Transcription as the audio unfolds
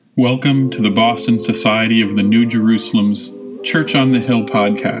Welcome to the Boston Society of the New Jerusalem's Church on the Hill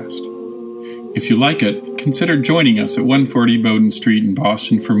podcast. If you like it, consider joining us at 140 Bowdoin Street in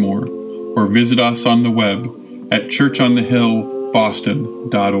Boston for more, or visit us on the web at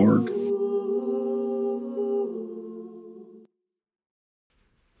churchonthehillboston.org.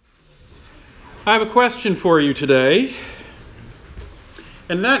 I have a question for you today,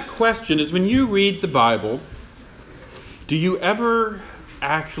 and that question is, when you read the Bible, do you ever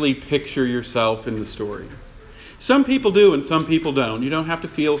actually picture yourself in the story? Some people do and some people don't. You don't have to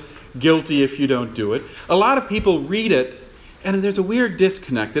feel guilty if you don't do it. A lot of people read it and there's a weird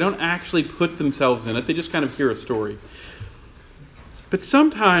disconnect. They don't actually put themselves in it. They just kind of hear a story. But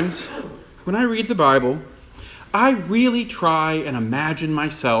sometimes when I read the Bible, I really try and imagine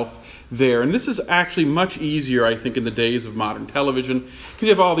myself there. And this is actually much easier, I think, in the days of modern television, because you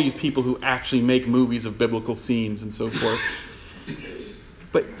have all these people who actually make movies of biblical scenes and so forth.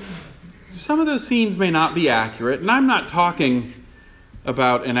 But some of those scenes may not be accurate, and I'm not talking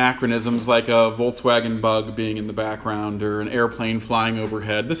about anachronisms like a Volkswagen Bug being in the background or an airplane flying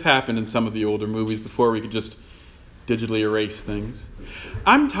overhead. This happened in some of the older movies before we could just digitally erase things.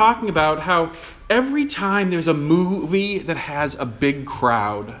 I'm talking about how every time there's a movie that has a big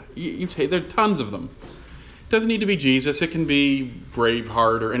crowd, there are tons of them. It doesn't need to be Jesus. It can be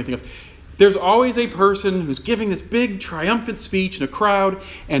Braveheart or anything else. There's always a person who's giving this big triumphant speech in a crowd,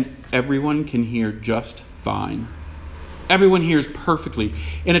 and everyone can hear just fine. Everyone hears perfectly.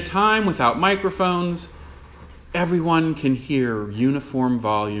 In a time without microphones, everyone can hear uniform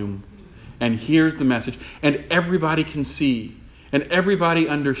volume and hears the message, and everybody can see, and everybody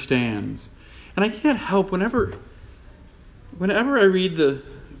understands. And I can't help, whenever I read the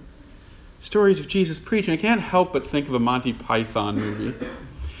stories of Jesus preaching, I can't help but think of a Monty Python movie.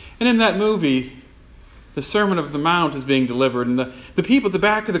 And in that movie, the Sermon of the Mount is being delivered, and the people at the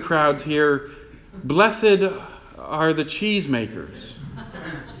back of the crowds hear, "Blessed are the cheesemakers."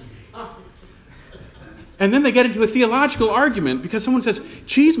 And then they get into a theological argument because someone says,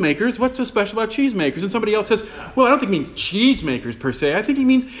 "Cheesemakers? What's so special about cheesemakers?" And somebody else says, "Well, I don't think he means cheesemakers per se. I think he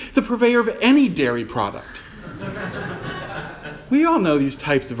means the purveyor of any dairy product." We all know these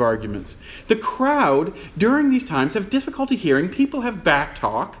types of arguments. The crowd during these times have difficulty hearing. People have back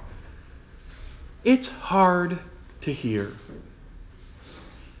talk. It's hard to hear.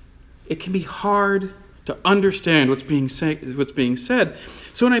 It can be hard to understand what's being said.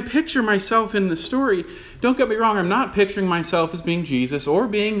 So when I picture myself in the story, don't get me wrong, I'm not picturing myself as being Jesus or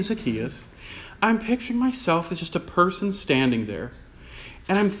being Zacchaeus. I'm picturing myself as just a person standing there.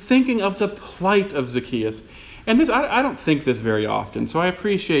 And I'm thinking of the plight of Zacchaeus. And this, I don't think this very often, so I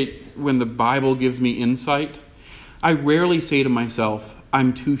appreciate when the Bible gives me insight. I rarely say to myself,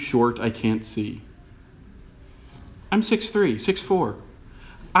 "I'm too short, I can't see." I'm 6'3", 6'4".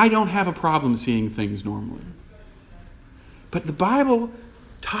 I don't have a problem seeing things normally. But the Bible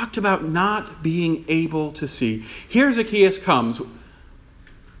talked about not being able to see. Here Zacchaeus comes,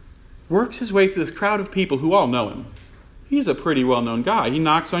 works his way through this crowd of people who all know him. He's a pretty well-known guy. He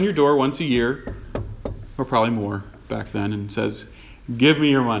knocks on your door once a year, or probably more back then, and says, "Give me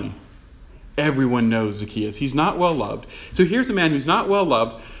your money." Everyone knows Zacchaeus. He's not well-loved. So here's a man who's not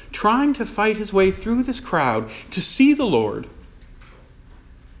well-loved, trying to fight his way through this crowd to see the Lord.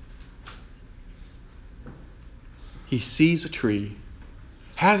 He sees a tree,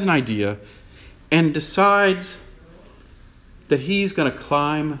 has an idea, and decides that he's going to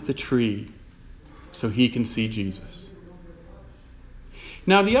climb the tree so he can see Jesus.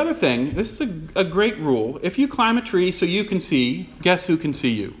 Now, the other thing, this is a great rule. If you climb a tree so you can see, guess who can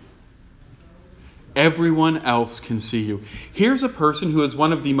see you? Everyone else can see you. Here's a person who is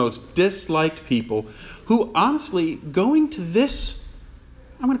one of the most disliked people who, honestly, going to this,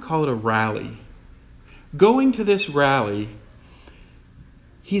 I'm going to call it a rally. Going to this rally,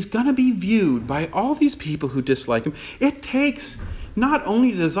 he's going to be viewed by all these people who dislike him. It takes not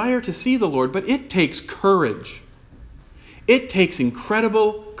only a desire to see the Lord, but it takes courage. It takes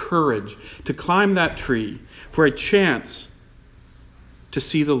incredible courage to climb that tree for a chance to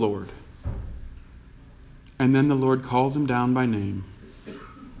see the Lord. And then the Lord calls him down by name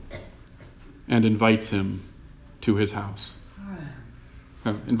and invites him to his house.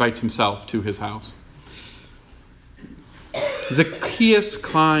 Invites himself to his house. Zacchaeus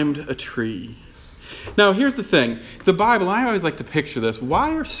climbed a tree. Now, here's the thing. The Bible, I always like to picture this.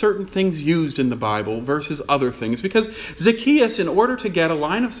 Why are certain things used in the Bible versus other things? Because Zacchaeus, in order to get a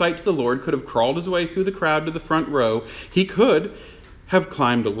line of sight to the Lord, could have crawled his way through the crowd to the front row. He could have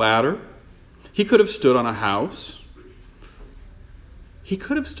climbed a ladder. He could have stood on a house. He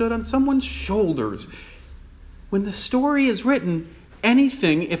could have stood on someone's shoulders. When the story is written,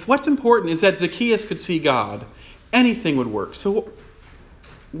 anything, if what's important is that Zacchaeus could see God, anything would work. So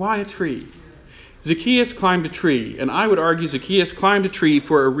why a tree? Zacchaeus climbed a tree, and I would argue Zacchaeus climbed a tree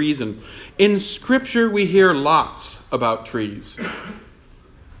for a reason. In Scripture, we hear lots about trees.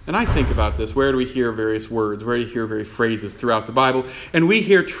 And I think about this. Where do we hear various words? Where do we hear various phrases throughout the Bible? And we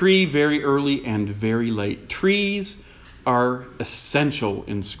hear tree very early and very late. Trees are essential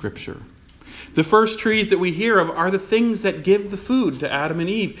in Scripture. The first trees that we hear of are the things that give the food to Adam and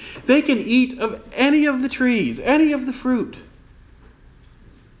Eve. They can eat of any of the trees, any of the fruit,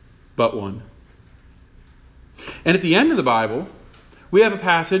 but one. And at the end of the Bible, we have a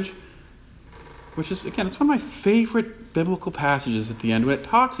passage, which is, again, it's one of my favorite biblical passages at the end, when it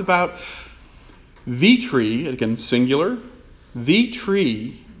talks about the tree, again, singular, the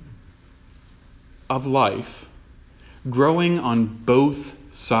tree of life growing on both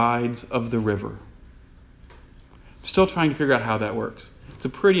sides of the river. I'm still trying to figure out how that works. It's a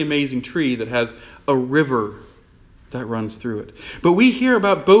pretty amazing tree that has a river that runs through it. But we hear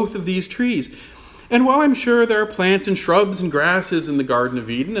about both of these trees. And while I'm sure there are plants and shrubs and grasses in the Garden of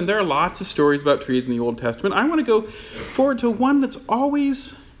Eden, and there are lots of stories about trees in the Old Testament, I want to go forward to one that's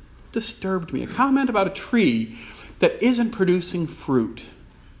always disturbed me. A comment about a tree that isn't producing fruit.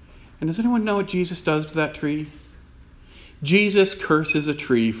 And does anyone know what Jesus does to that tree? Jesus curses a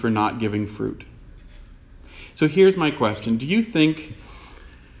tree for not giving fruit. So here's my question. Do you think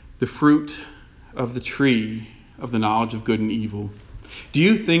the fruit of the tree of the knowledge of good and evil, do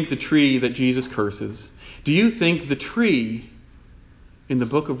you think the tree that Jesus curses, do you think the tree in the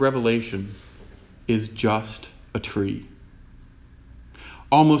book of Revelation is just a tree?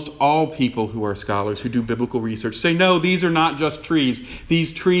 Almost all people who are scholars, who do biblical research, say, no, these are not just trees.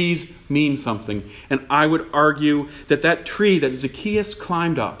 These trees mean something. And I would argue that that tree that Zacchaeus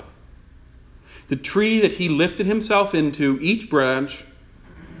climbed up, the tree that he lifted himself into, each branch,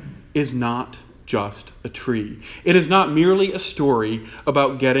 is not just a tree. It is not merely a story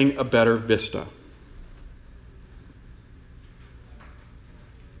about getting a better vista.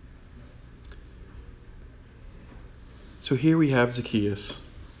 So here we have Zacchaeus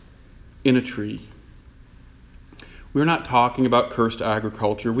in a tree. We're not talking about cursed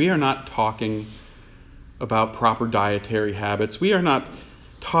agriculture. We are not talking about proper dietary habits. We are not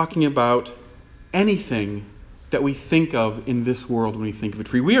talking about anything that we think of in this world when we think of a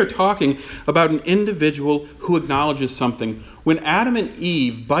tree. We are talking about an individual who acknowledges something. When Adam and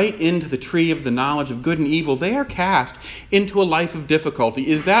Eve bite into the tree of the knowledge of good and evil, they are cast into a life of difficulty.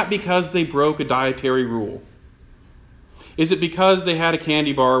 Is that because they broke a dietary rule? Is it because they had a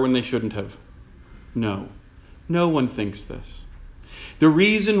candy bar when they shouldn't have? No. No one thinks this. The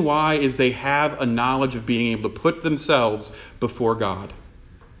reason why is they have a knowledge of being able to put themselves before God.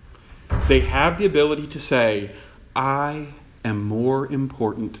 They have the ability to say, I am more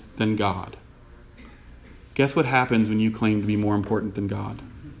important than God. Guess what happens when you claim to be more important than God?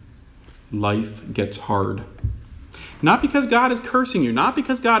 Life gets hard. Not because God is cursing you, not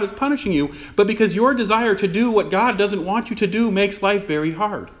because God is punishing you, but because your desire to do what God doesn't want you to do makes life very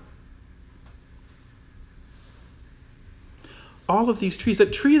hard. All of these trees,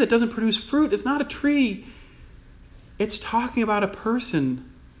 that tree that doesn't produce fruit is not a tree. It's talking about a person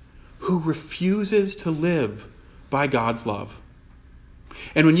who refuses to live by God's love.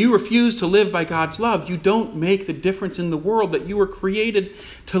 And when you refuse to live by God's love, you don't make the difference in the world that you were created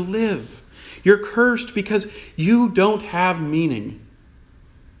to live. You're cursed because you don't have meaning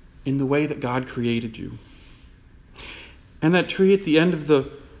in the way that God created you. And that tree at the end of the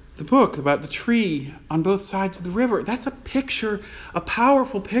book, about the tree on both sides of the river, that's a picture, a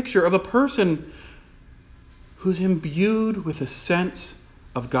powerful picture of a person who's imbued with a sense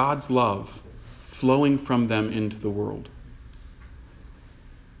of God's love flowing from them into the world.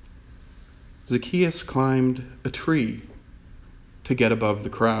 Zacchaeus climbed a tree to get above the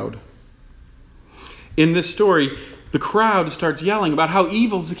crowd. In this story, the crowd starts yelling about how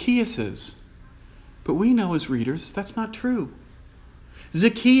evil Zacchaeus is. But we know as readers that's not true.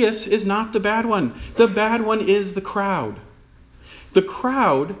 Zacchaeus is not the bad one. The bad one is the crowd. The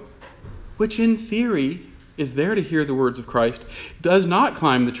crowd, which in theory is there to hear the words of Christ, does not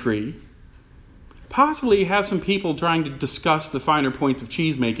climb the tree. Possibly has some people trying to discuss the finer points of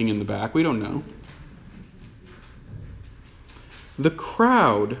cheese making in the back. We don't know. The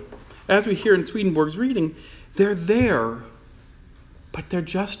crowd, as we hear in Swedenborg's reading, they're there, but they're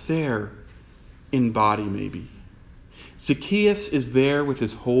just there in body maybe. Zacchaeus is there with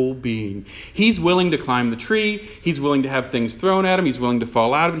his whole being. He's willing to climb the tree. He's willing to have things thrown at him. He's willing to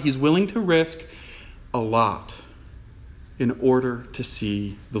fall out of it. He's willing to risk a lot in order to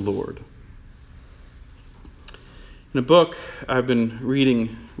see the Lord. In a book I've been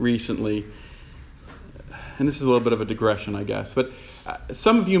reading recently, and this is a little bit of a digression, I guess, but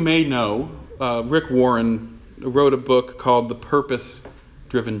some of you may know Rick Warren wrote a book called The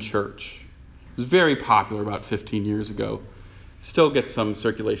Purpose-Driven Church. It was very popular about 15 years ago. Still gets some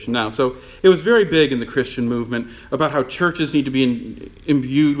circulation now. So it was very big in the Christian movement about how churches need to be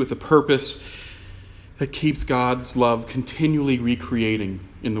imbued with a purpose that keeps God's love continually recreating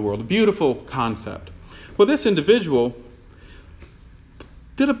in the world. A beautiful concept. Well, this individual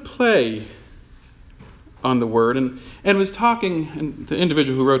did a play on the word and was talking, and the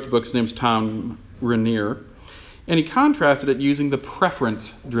individual who wrote the book, his name's Tom Rainier, and he contrasted it using the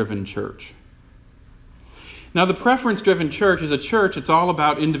preference-driven church. Now, the preference-driven church is a church, it's all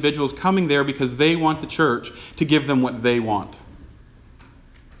about individuals coming there because they want the church to give them what they want.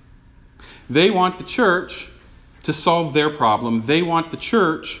 They want the church to solve their problem. They want the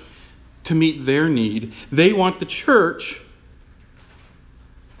church to meet their need. They want the church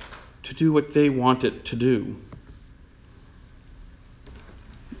to do what they want it to do.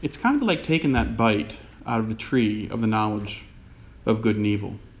 It's kind of like taking that bite out of the tree of the knowledge of good and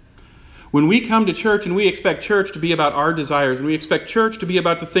evil. When we come to church and we expect church to be about our desires and we expect church to be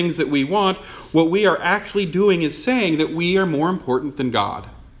about the things that we want, what we are actually doing is saying that we are more important than God.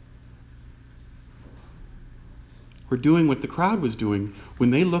 We're doing what the crowd was doing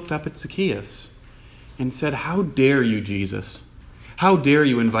when they looked up at Zacchaeus and said, "How dare you, Jesus? How dare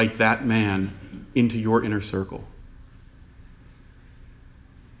you invite that man into your inner circle?"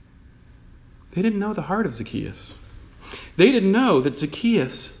 They didn't know the heart of Zacchaeus. They didn't know that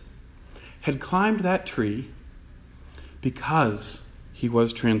Zacchaeus had climbed that tree because he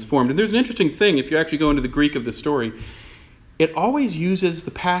was transformed. And there's an interesting thing, if you actually go into the Greek of the story, it always uses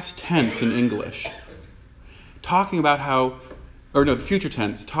the past tense in English, talking about the future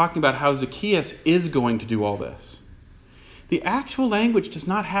tense, talking about how Zacchaeus is going to do all this. The actual language does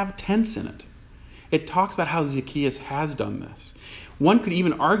not have tense in it. It talks about how Zacchaeus has done this. One could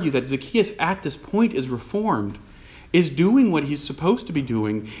even argue that Zacchaeus at this point is reformed, is doing what he's supposed to be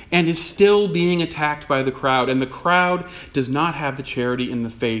doing, and is still being attacked by the crowd. And the crowd does not have the charity and the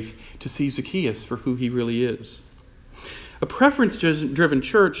faith to see Zacchaeus for who he really is. A preference-driven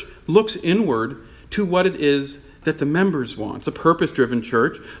church looks inward to what it is that the members want. A purpose-driven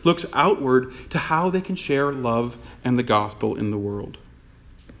church looks outward to how they can share love and the gospel in the world.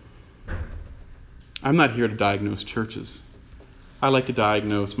 I'm not here to diagnose churches. I like to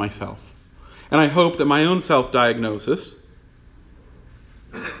diagnose myself. And I hope that my own self-diagnosis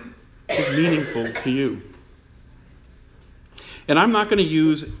is meaningful to you. And I'm not going to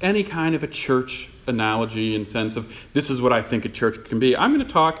use any kind of a church analogy in sense of this is what I think a church can be. I'm going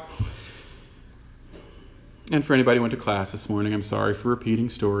to talk, and for anybody who went to class this morning, I'm sorry for repeating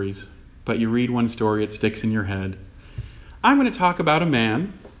stories, but you read one story, it sticks in your head. I'm going to talk about a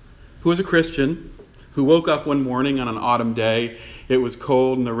man who was a Christian, who woke up one morning on an autumn day. It was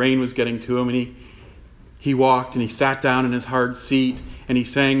cold and the rain was getting to him, and he walked and he sat down in his hard seat and he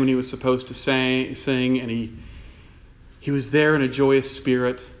sang when he was supposed to sing, and he was there in a joyous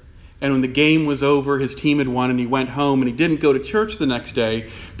spirit. And when the game was over, his team had won and he went home and he didn't go to church the next day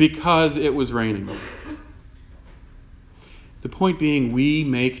because it was raining. The point being, we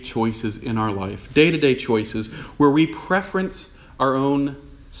make choices in our life, day-to-day choices, where we preference our own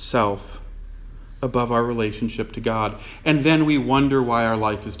self above our relationship to God. And then we wonder why our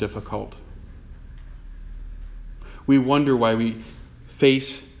life is difficult. We wonder why we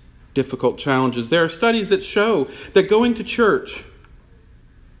face difficult challenges. There are studies that show that going to church,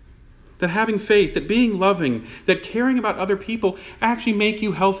 that having faith, that being loving, that caring about other people actually make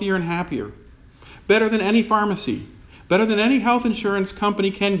you healthier and happier. Better than any pharmacy, better than any health insurance company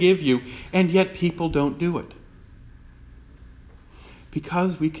can give you, and yet people don't do it.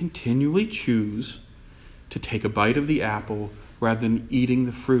 Because we continually choose to take a bite of the apple rather than eating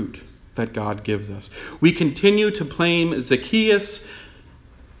the fruit that God gives us. We continue to blame Zacchaeus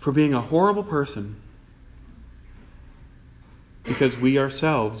for being a horrible person because we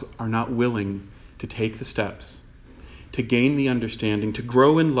ourselves are not willing to take the steps, to gain the understanding, to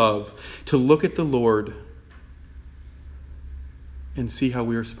grow in love, to look at the Lord and see how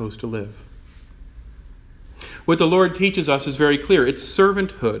we are supposed to live. What the Lord teaches us is very clear. It's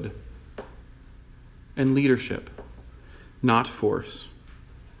servanthood and leadership, not force.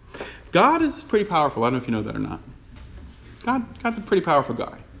 God is pretty powerful. I don't know if you know that or not. God's a pretty powerful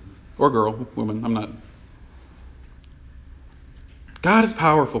guy. Or girl, woman, I'm not. God is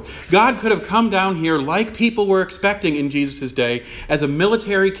powerful. God could have come down here like people were expecting in Jesus' day as a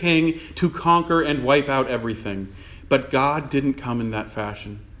military king to conquer and wipe out everything. But God didn't come in that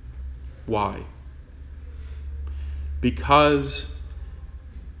fashion. Why? because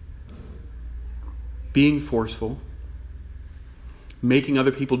being forceful, making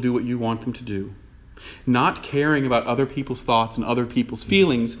other people do what you want them to do, not caring about other people's thoughts and other people's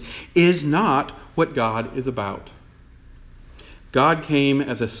feelings is not what God is about. God came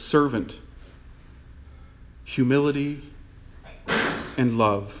as a servant. Humility and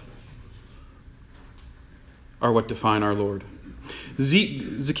love are what define our Lord.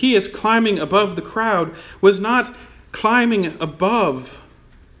 Zacchaeus climbing above the crowd was not climbing above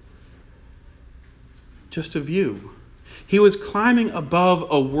just a view. He was climbing above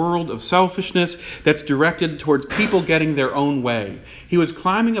a world of selfishness that's directed towards people getting their own way. He was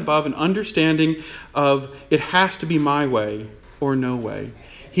climbing above an understanding of it has to be my way or no way.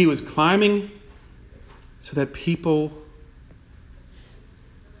 He was climbing so that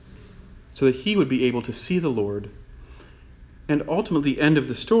he would be able to see the Lord, and ultimately the end of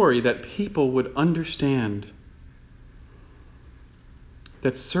the story, that people would understand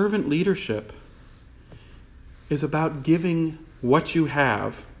that servant leadership is about giving what you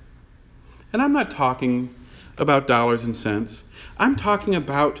have. And I'm not talking about dollars and cents. I'm talking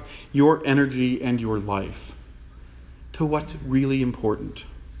about your energy and your life to what's really important.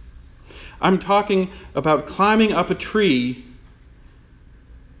 I'm talking about climbing up a tree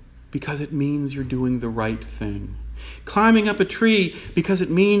because it means you're doing the right thing. Climbing up a tree because it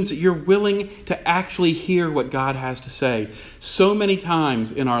means that you're willing to actually hear what God has to say. So many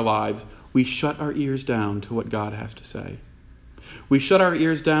times in our lives, we shut our ears down to what God has to say. We shut our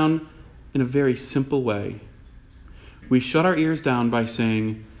ears down in a very simple way. We shut our ears down by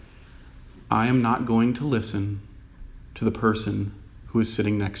saying, I am not going to listen to the person who is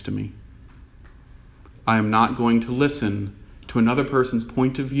sitting next to me. I am not going to listen to another person's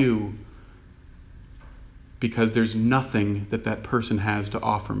point of view because there's nothing that person has to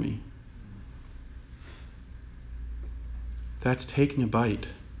offer me. That's taking a bite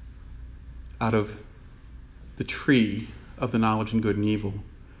out of the tree of the knowledge of good and evil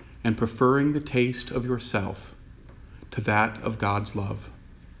and preferring the taste of yourself to that of God's love.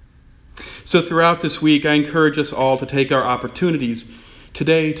 So throughout this week, I encourage us all to take our opportunities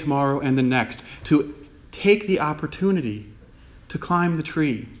today, tomorrow, and the next, to take the opportunity to climb the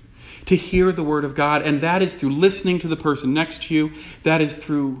tree, to hear the word of God, and that is through listening to the person next to you. That is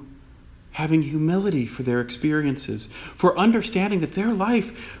through having humility for their experiences, for understanding that their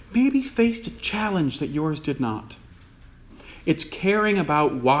life maybe faced a challenge that yours did not. It's caring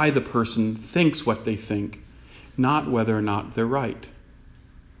about why the person thinks what they think, not whether or not they're right.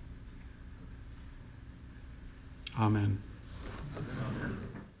 Amen.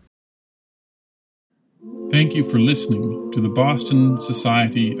 Thank you for listening to the Boston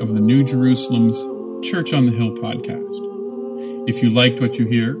Society of the New Jerusalem's Church on the Hill podcast. If you liked what you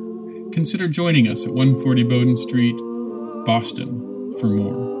hear, consider joining us at 140 Bowden Street, Boston, for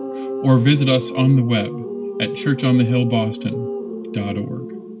more, or visit us on the web at churchonthehillboston.org.